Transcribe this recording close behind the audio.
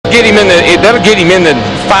get him in the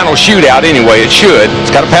final shootout anyway. It should.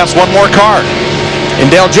 It's got to pass one more car.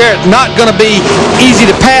 And Dale Jarrett not going to be easy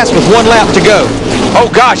to pass with 1 lap to go.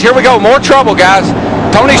 Oh gosh, here we go. More trouble, guys.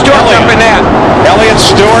 Tony Stewart up in that. Elliott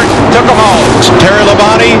Stewart Took them all. Terry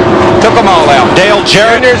Labonte Took them all out. Dale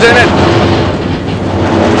Jarrett Junior's in it.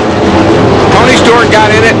 Tony Stewart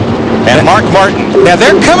got in it. and Mark Martin. Now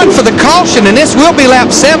they're coming for the caution, and this will be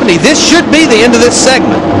lap 70. This should be the end of this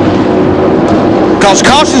segment, because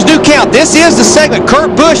cautions do count. This is the segment.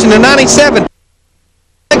 Kurt Busch in the 97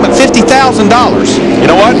 segment, $50,000. You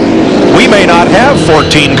know what? We may not have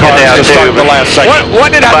 14 cars to start the last segment.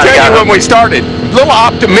 What did I tell you when we started? A little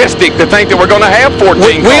optimistic to think that we're going to have 14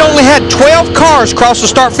 cars. We only had 12 cars cross the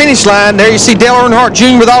start-finish line. There you see Dale Earnhardt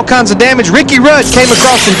Jr. with all kinds of damage. Ricky Rudd came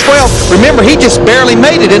across in 12. Remember, he just barely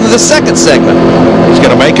made it into the second segment. He's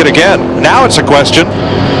going to make it again. Now it's a question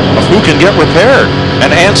of who can get repaired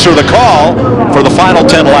and answer the call for the final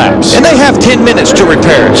 10 laps. And they have 10 minutes to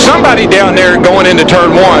repair it. Somebody down there going into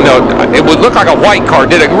turn one, it would look like a white car,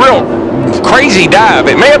 did a real crazy dive.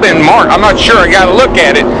 It may have been Mark. I'm not sure. I got to look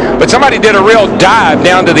at it. But somebody did a real dive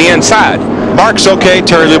down to the inside. Mark's okay.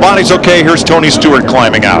 Terry Labonte's okay. Here's Tony Stewart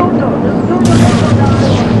climbing out.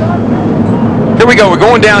 Here we go. We're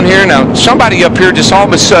going down here now. Somebody up here just all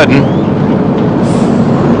of a sudden.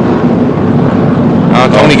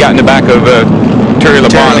 Tony got in the back of Terry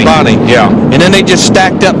Labonte. Yeah. And then they just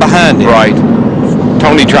stacked up behind him. Right.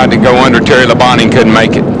 Tony tried to go under Terry Labonte and couldn't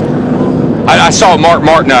make it. I saw Mark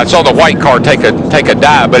Martin. I saw the white car take a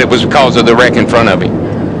dive, but it was because of the wreck in front of him.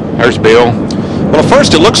 There's Bill. Well, at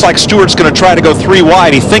first it looks like Stewart's going to try to go 3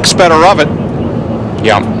 wide. He thinks better of it.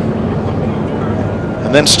 Yeah.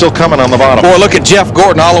 And then still coming on the bottom. Boy, look at Jeff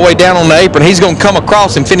Gordon all the way down on the apron. He's going to come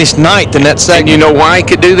across and finish 9th in that segment. And you know why he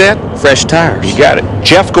could do that? Fresh tires. You got it.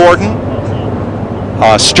 Jeff Gordon,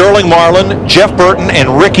 Sterling Marlin, Jeff Burton,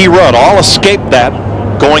 and Ricky Rudd all escaped that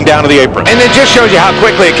going down to the apron. And it just shows you how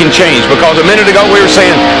quickly it can change, because a minute ago we were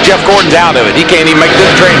saying Jeff Gordon's out of it. He can't even make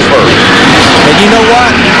this transfer. And you know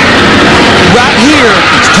what? Right here,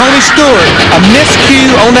 it's Tony Stewart. A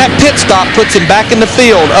miscue on that pit stop puts him back in the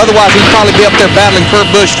field. Otherwise, he'd probably be up there battling Kurt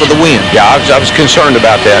Busch for the win. Yeah, I was concerned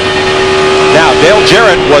about that. Now, Dale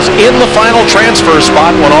Jarrett was in the final transfer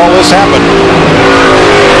spot when all this happened.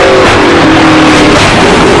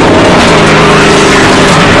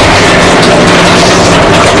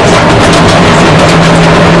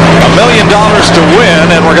 $1 million to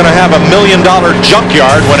win, and we're going to have $1 million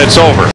junkyard when it's over.